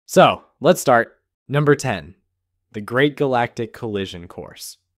So, let's start. Number 10, the Great Galactic Collision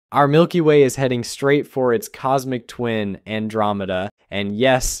Course. Our Milky Way is heading straight for its cosmic twin, Andromeda, and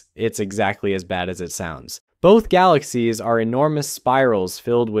yes, it's exactly as bad as it sounds. Both galaxies are enormous spirals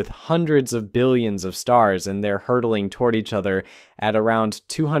filled with hundreds of billions of stars, and they're hurtling toward each other at around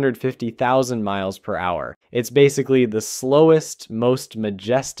 250,000 miles per hour. It's basically the slowest, most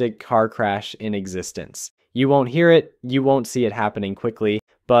majestic car crash in existence. You won't hear it, you won't see it happening quickly,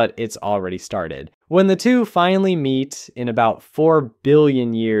 but it's already started. When the two finally meet in about 4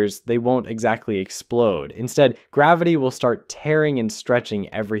 billion years, they won't exactly explode. Instead, gravity will start tearing and stretching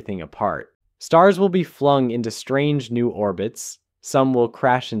everything apart. Stars will be flung into strange new orbits, some will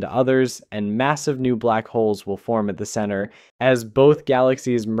crash into others, and massive new black holes will form at the center. As both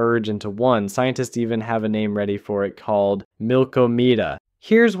galaxies merge into one, scientists even have a name ready for it called Milkomeda.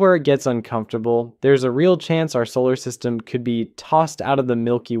 Here's where it gets uncomfortable. There's a real chance our solar system could be tossed out of the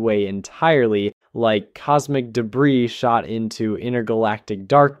Milky Way entirely, like cosmic debris shot into intergalactic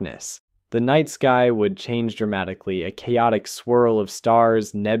darkness. The night sky would change dramatically, a chaotic swirl of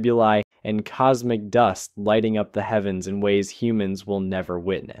stars, nebulae, and cosmic dust lighting up the heavens in ways humans will never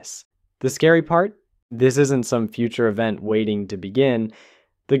witness. The scary part? This isn't some future event waiting to begin.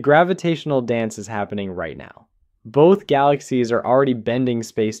 The gravitational dance is happening right now. Both galaxies are already bending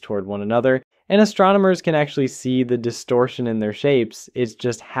space toward one another, and astronomers can actually see the distortion in their shapes. It's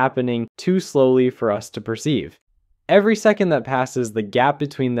just happening too slowly for us to perceive. Every second that passes, the gap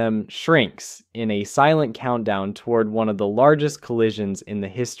between them shrinks in a silent countdown toward one of the largest collisions in the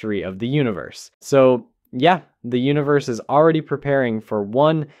history of the universe. So, yeah, the universe is already preparing for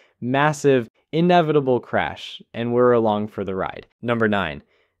one massive, inevitable crash, and we're along for the ride. Number 9.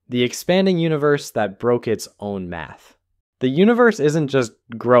 The expanding universe that broke its own math. The universe isn't just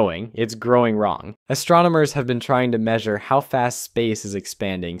growing, it's growing wrong. Astronomers have been trying to measure how fast space is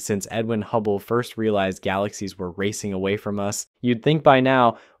expanding since Edwin Hubble first realized galaxies were racing away from us. You'd think by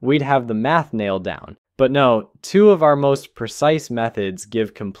now we'd have the math nailed down. But no, two of our most precise methods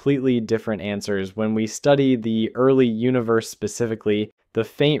give completely different answers. When we study the early universe specifically, the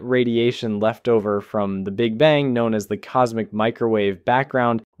faint radiation left over from the Big Bang, known as the cosmic microwave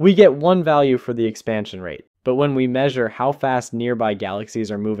background, we get one value for the expansion rate. But when we measure how fast nearby galaxies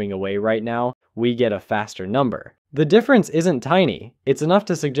are moving away right now, we get a faster number. The difference isn't tiny. It's enough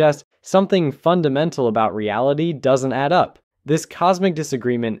to suggest something fundamental about reality doesn't add up. This cosmic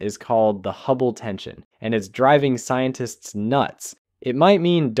disagreement is called the Hubble tension, and it's driving scientists nuts. It might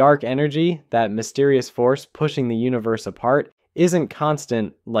mean dark energy, that mysterious force pushing the universe apart, isn't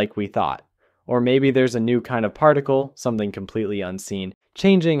constant like we thought. Or maybe there's a new kind of particle, something completely unseen,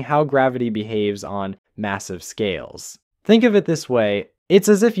 changing how gravity behaves on massive scales. Think of it this way, it's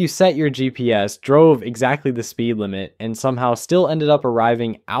as if you set your GPS, drove exactly the speed limit, and somehow still ended up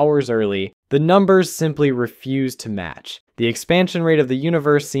arriving hours early. The numbers simply refuse to match. The expansion rate of the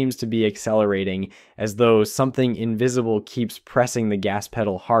universe seems to be accelerating, as though something invisible keeps pressing the gas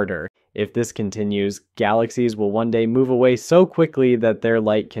pedal harder. If this continues, galaxies will one day move away so quickly that their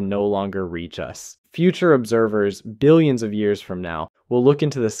light can no longer reach us. Future observers, billions of years from now, will look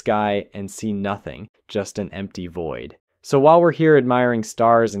into the sky and see nothing, just an empty void. So while we're here admiring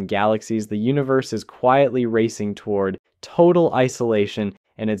stars and galaxies, the universe is quietly racing toward total isolation,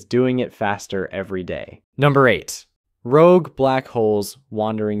 and it's doing it faster every day. Number 8. Rogue black holes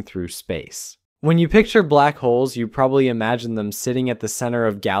wandering through space. When you picture black holes, you probably imagine them sitting at the center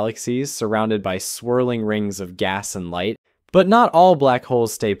of galaxies, surrounded by swirling rings of gas and light. But not all black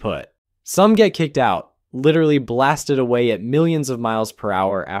holes stay put. Some get kicked out, literally blasted away at millions of miles per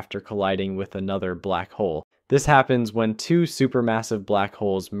hour after colliding with another black hole. This happens when two supermassive black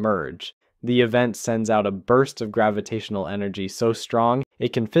holes merge. The event sends out a burst of gravitational energy so strong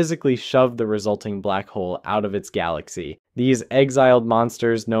it can physically shove the resulting black hole out of its galaxy. These exiled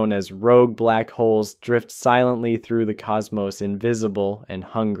monsters, known as rogue black holes, drift silently through the cosmos, invisible and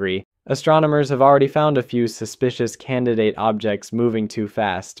hungry. Astronomers have already found a few suspicious candidate objects moving too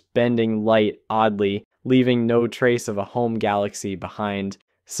fast, bending light oddly, leaving no trace of a home galaxy behind.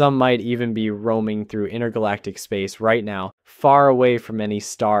 Some might even be roaming through intergalactic space right now, far away from any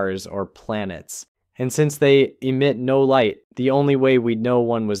stars or planets. And since they emit no light, the only way we'd know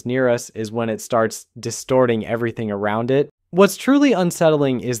one was near us is when it starts distorting everything around it. What's truly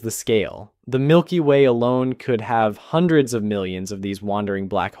unsettling is the scale. The Milky Way alone could have hundreds of millions of these wandering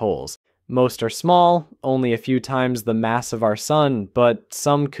black holes. Most are small, only a few times the mass of our sun, but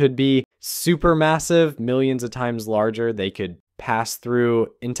some could be supermassive, millions of times larger. They could pass through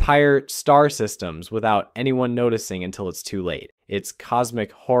entire star systems without anyone noticing until it's too late. It's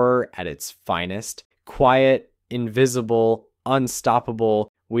cosmic horror at its finest. Quiet, invisible, unstoppable.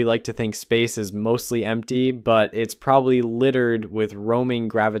 We like to think space is mostly empty, but it's probably littered with roaming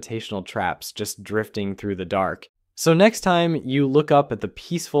gravitational traps just drifting through the dark. So next time you look up at the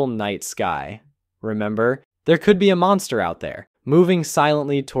peaceful night sky, remember, there could be a monster out there, moving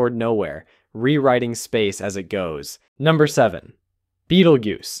silently toward nowhere, rewriting space as it goes. Number 7.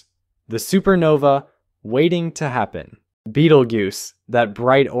 Betelgeuse, the supernova waiting to happen. Betelgeuse, that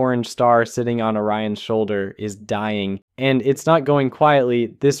bright orange star sitting on Orion's shoulder, is dying, and it's not going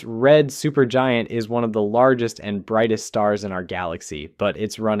quietly. This red supergiant is one of the largest and brightest stars in our galaxy, but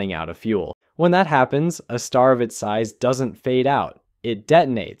it's running out of fuel. When that happens, a star of its size doesn't fade out. It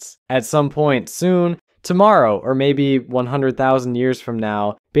detonates. At some point soon, tomorrow, or maybe 100,000 years from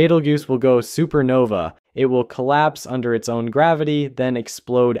now, Betelgeuse will go supernova. It will collapse under its own gravity, then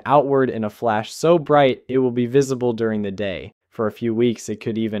explode outward in a flash so bright it will be visible during the day. For a few weeks, it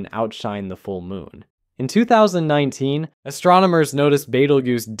could even outshine the full moon. In 2019, astronomers noticed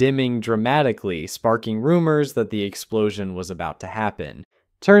Betelgeuse dimming dramatically, sparking rumors that the explosion was about to happen.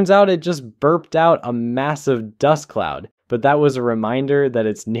 Turns out it just burped out a massive dust cloud, but that was a reminder that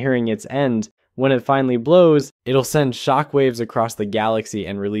it's nearing its end. When it finally blows, it'll send shockwaves across the galaxy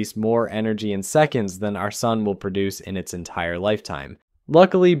and release more energy in seconds than our sun will produce in its entire lifetime.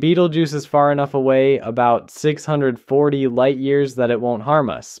 Luckily, Betelgeuse is far enough away, about 640 light years, that it won't harm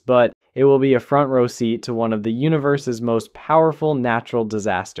us, but it will be a front row seat to one of the universe's most powerful natural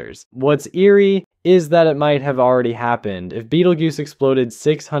disasters. What's eerie is that it might have already happened. If Betelgeuse exploded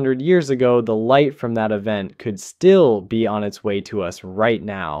 600 years ago, the light from that event could still be on its way to us right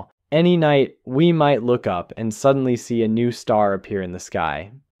now. Any night, we might look up and suddenly see a new star appear in the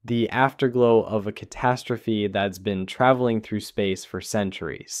sky. The afterglow of a catastrophe that's been traveling through space for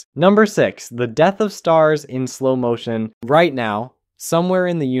centuries. Number 6, the death of stars in slow motion. Right now, somewhere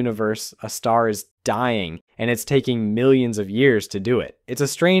in the universe, a star is dying, and it's taking millions of years to do it. It's a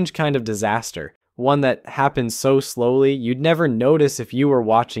strange kind of disaster, one that happens so slowly you'd never notice if you were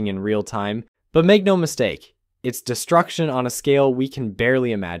watching in real time. But make no mistake, it's destruction on a scale we can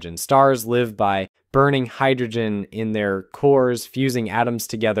barely imagine. Stars live by burning hydrogen in their cores, fusing atoms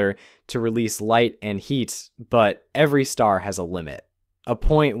together to release light and heat, but every star has a limit, a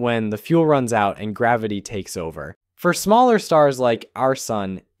point when the fuel runs out and gravity takes over. For smaller stars like our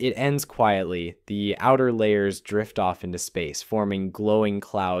sun, it ends quietly. The outer layers drift off into space, forming glowing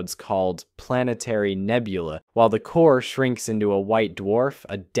clouds called planetary nebula, while the core shrinks into a white dwarf,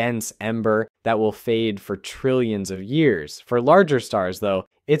 a dense ember that will fade for trillions of years. For larger stars, though,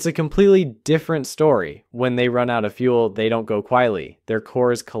 it's a completely different story. When they run out of fuel, they don't go quietly. Their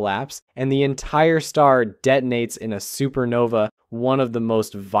cores collapse, and the entire star detonates in a supernova, one of the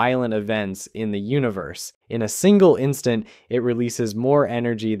most violent events in the universe. In a single instant, it releases more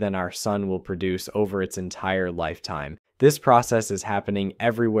energy than our sun will produce over its entire lifetime. This process is happening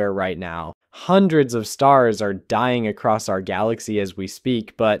everywhere right now. Hundreds of stars are dying across our galaxy as we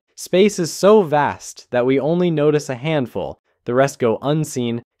speak, but space is so vast that we only notice a handful. The rest go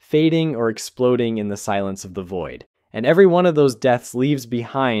unseen, fading or exploding in the silence of the void. And every one of those deaths leaves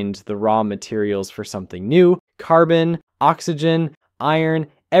behind the raw materials for something new: carbon, oxygen, iron,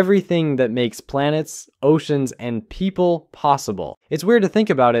 everything that makes planets, oceans, and people possible. It's weird to think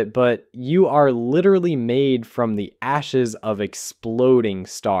about it, but you are literally made from the ashes of exploding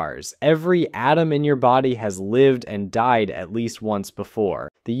stars. Every atom in your body has lived and died at least once before.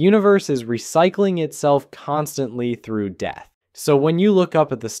 The universe is recycling itself constantly through death. So when you look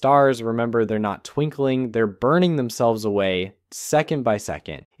up at the stars, remember they're not twinkling, they're burning themselves away second by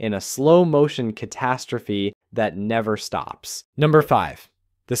second in a slow motion catastrophe that never stops. Number 5.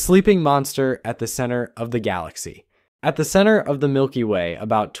 The sleeping monster at the center of the galaxy. At the center of the Milky Way,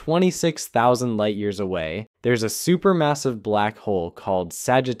 about 26,000 light years away, there's a supermassive black hole called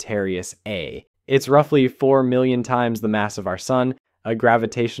Sagittarius A. It's roughly 4 million times the mass of our sun, a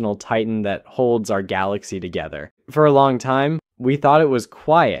gravitational titan that holds our galaxy together. For a long time, we thought it was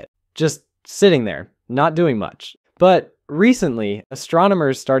quiet, just sitting there, not doing much. But recently,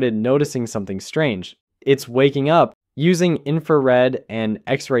 astronomers started noticing something strange. It's waking up. Using infrared and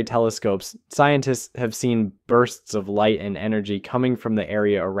X-ray telescopes, scientists have seen bursts of light and energy coming from the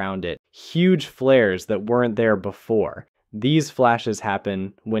area around it, huge flares that weren't there before. These flashes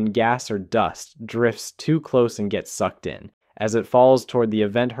happen when gas or dust drifts too close and gets sucked in. As it falls toward the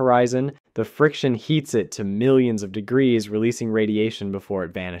event horizon, the friction heats it to millions of degrees, releasing radiation before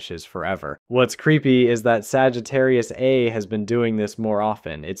it vanishes forever. What's creepy is that Sagittarius A has been doing this more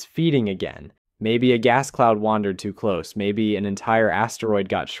often. It's feeding again. Maybe a gas cloud wandered too close. Maybe an entire asteroid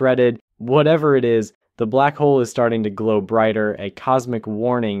got shredded. Whatever it is, the black hole is starting to glow brighter, a cosmic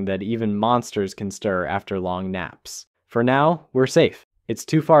warning that even monsters can stir after long naps. For now, we're safe. It's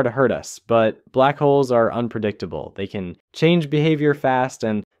too far to hurt us, but black holes are unpredictable. They can change behavior fast,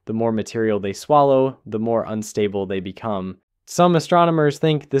 and the more material they swallow, the more unstable they become. Some astronomers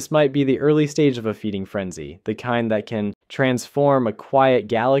think this might be the early stage of a feeding frenzy, the kind that can transform a quiet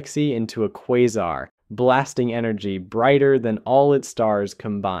galaxy into a quasar, blasting energy brighter than all its stars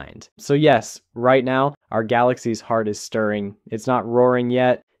combined. So yes, right now, our galaxy's heart is stirring. It's not roaring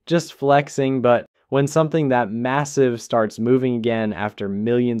yet, just flexing, but when something that massive starts moving again after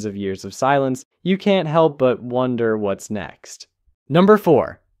millions of years of silence, you can't help but wonder what's next. Number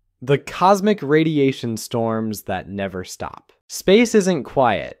 4. The cosmic radiation storms that never stop. Space isn't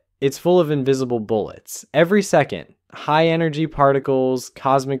quiet. It's full of invisible bullets. Every second, high-energy particles,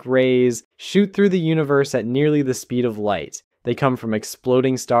 cosmic rays, shoot through the universe at nearly the speed of light. They come from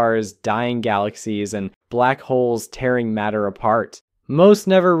exploding stars, dying galaxies, and black holes tearing matter apart. Most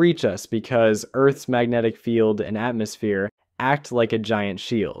never reach us because Earth's magnetic field and atmosphere act like a giant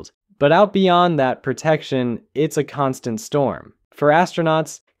shield. But out beyond that protection, it's a constant storm. For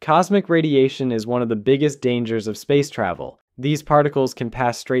astronauts, cosmic radiation is one of the biggest dangers of space travel. These particles can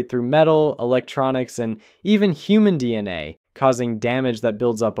pass straight through metal, electronics, and even human DNA, causing damage that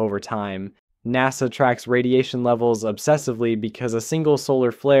builds up over time. NASA tracks radiation levels obsessively because a single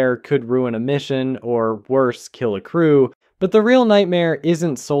solar flare could ruin a mission, or worse, kill a crew. But the real nightmare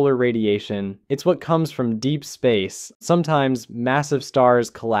isn't solar radiation, it's what comes from deep space. Sometimes massive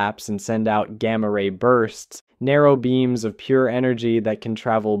stars collapse and send out gamma-ray bursts, narrow beams of pure energy that can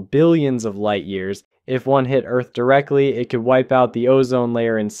travel billions of light years. If one hit Earth directly, it could wipe out the ozone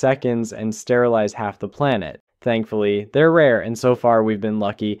layer in seconds and sterilize half the planet. Thankfully, they're rare, and so far we've been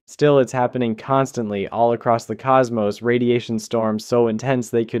lucky. Still, it's happening constantly all across the cosmos, radiation storms so intense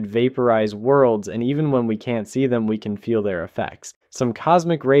they could vaporize worlds, and even when we can't see them, we can feel their effects. Some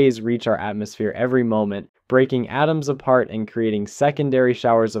cosmic rays reach our atmosphere every moment, breaking atoms apart and creating secondary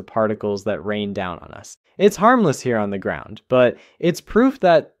showers of particles that rain down on us. It's harmless here on the ground, but it's proof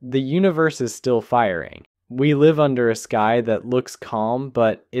that the universe is still firing. We live under a sky that looks calm,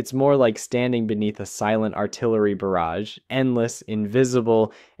 but it's more like standing beneath a silent artillery barrage, endless,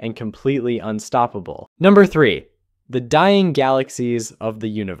 invisible, and completely unstoppable. Number 3. The dying galaxies of the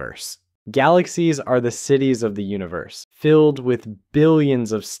universe. Galaxies are the cities of the universe, filled with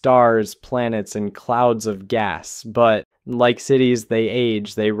billions of stars, planets, and clouds of gas. But like cities, they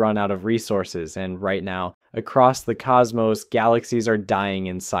age, they run out of resources, and right now, across the cosmos, galaxies are dying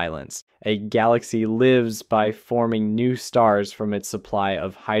in silence. A galaxy lives by forming new stars from its supply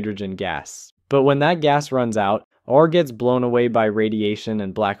of hydrogen gas. But when that gas runs out, or gets blown away by radiation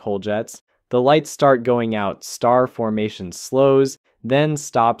and black hole jets, the lights start going out, star formation slows, then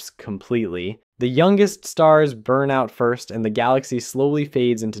stops completely. The youngest stars burn out first, and the galaxy slowly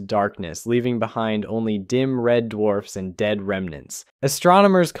fades into darkness, leaving behind only dim red dwarfs and dead remnants.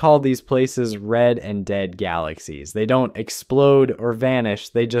 Astronomers call these places red and dead galaxies. They don't explode or vanish,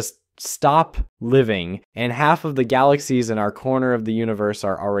 they just stop living, and half of the galaxies in our corner of the universe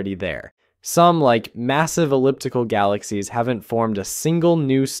are already there. Some, like massive elliptical galaxies, haven't formed a single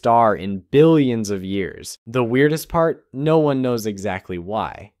new star in billions of years. The weirdest part? No one knows exactly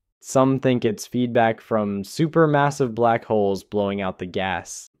why. Some think it's feedback from supermassive black holes blowing out the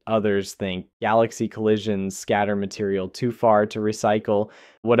gas. Others think galaxy collisions scatter material too far to recycle.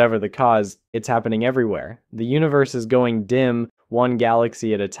 Whatever the cause, it's happening everywhere. The universe is going dim, one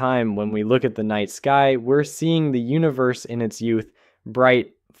galaxy at a time. When we look at the night sky, we're seeing the universe in its youth,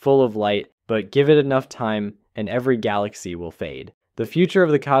 bright, full of light, but give it enough time and every galaxy will fade. The future of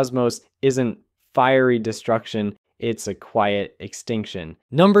the cosmos isn't fiery destruction, it's a quiet extinction.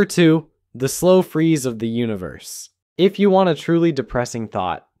 Number 2, the slow freeze of the universe. If you want a truly depressing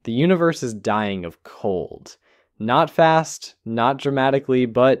thought, the universe is dying of cold. Not fast, not dramatically,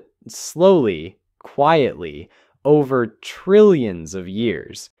 but slowly, quietly, over trillions of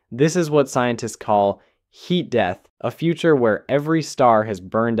years. This is what scientists call heat death, a future where every star has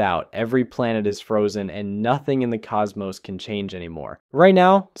burned out, every planet is frozen, and nothing in the cosmos can change anymore. Right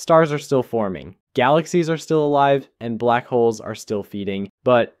now, stars are still forming, galaxies are still alive, and black holes are still feeding,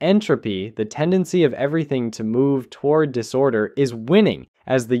 but entropy, the tendency of everything to move toward disorder, is winning.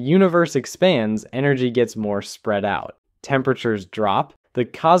 As the universe expands, energy gets more spread out. Temperatures drop. The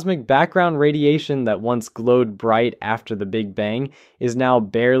cosmic background radiation that once glowed bright after the Big Bang is now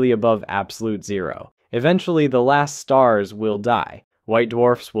barely above absolute zero. Eventually, the last stars will die. White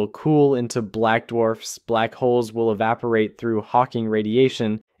dwarfs will cool into black dwarfs, black holes will evaporate through Hawking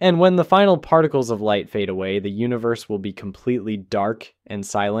radiation, and when the final particles of light fade away, the universe will be completely dark and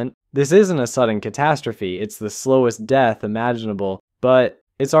silent. This isn't a sudden catastrophe, it's the slowest death imaginable, but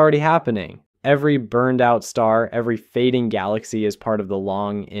it's already happening. Every burned out star, every fading galaxy is part of the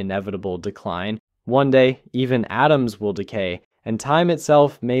long, inevitable decline. One day, even atoms will decay, and time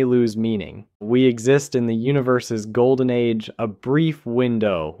itself may lose meaning. We exist in the universe's golden age, a brief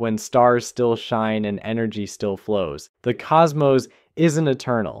window when stars still shine and energy still flows. The cosmos isn't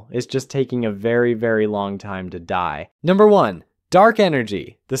eternal, it's just taking a very, very long time to die. Number 1. Dark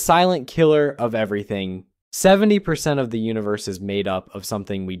energy, the silent killer of everything. 70% of the universe is made up of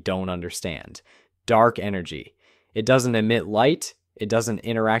something we don't understand. Dark energy. It doesn't emit light, it doesn't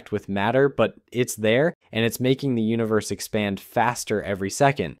interact with matter, but it's there, and it's making the universe expand faster every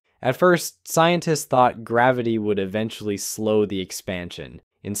second. At first, scientists thought gravity would eventually slow the expansion.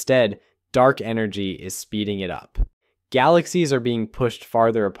 Instead, dark energy is speeding it up. Galaxies are being pushed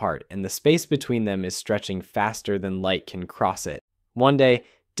farther apart, and the space between them is stretching faster than light can cross it. One day,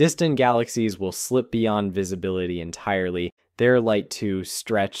 distant galaxies will slip beyond visibility entirely, their light too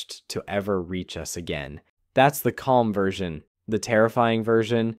stretched to ever reach us again. That's the calm version. The terrifying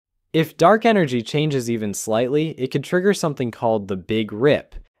version. If dark energy changes even slightly, it could trigger something called the Big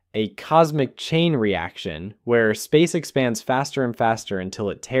Rip, a cosmic chain reaction where space expands faster and faster until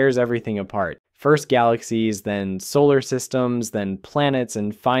it tears everything apart. First galaxies, then solar systems, then planets,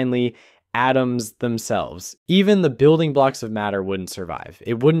 and finally atoms themselves. Even the building blocks of matter wouldn't survive.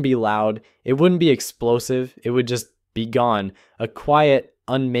 It wouldn't be loud, it wouldn't be explosive, it would just be gone. A quiet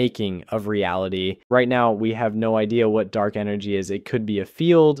unmaking of reality. Right now, we have no idea what dark energy is. It could be a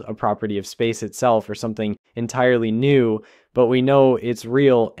field, a property of space itself, or something entirely new, but we know it's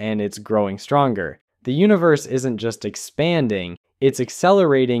real and it's growing stronger. The universe isn't just expanding, it's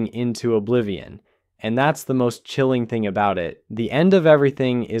accelerating into oblivion. And that's the most chilling thing about it. The end of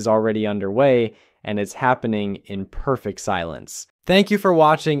everything is already underway, and it's happening in perfect silence. Thank you for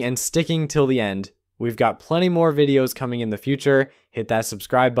watching and sticking till the end. We've got plenty more videos coming in the future. Hit that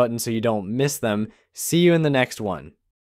subscribe button so you don't miss them. See you in the next one.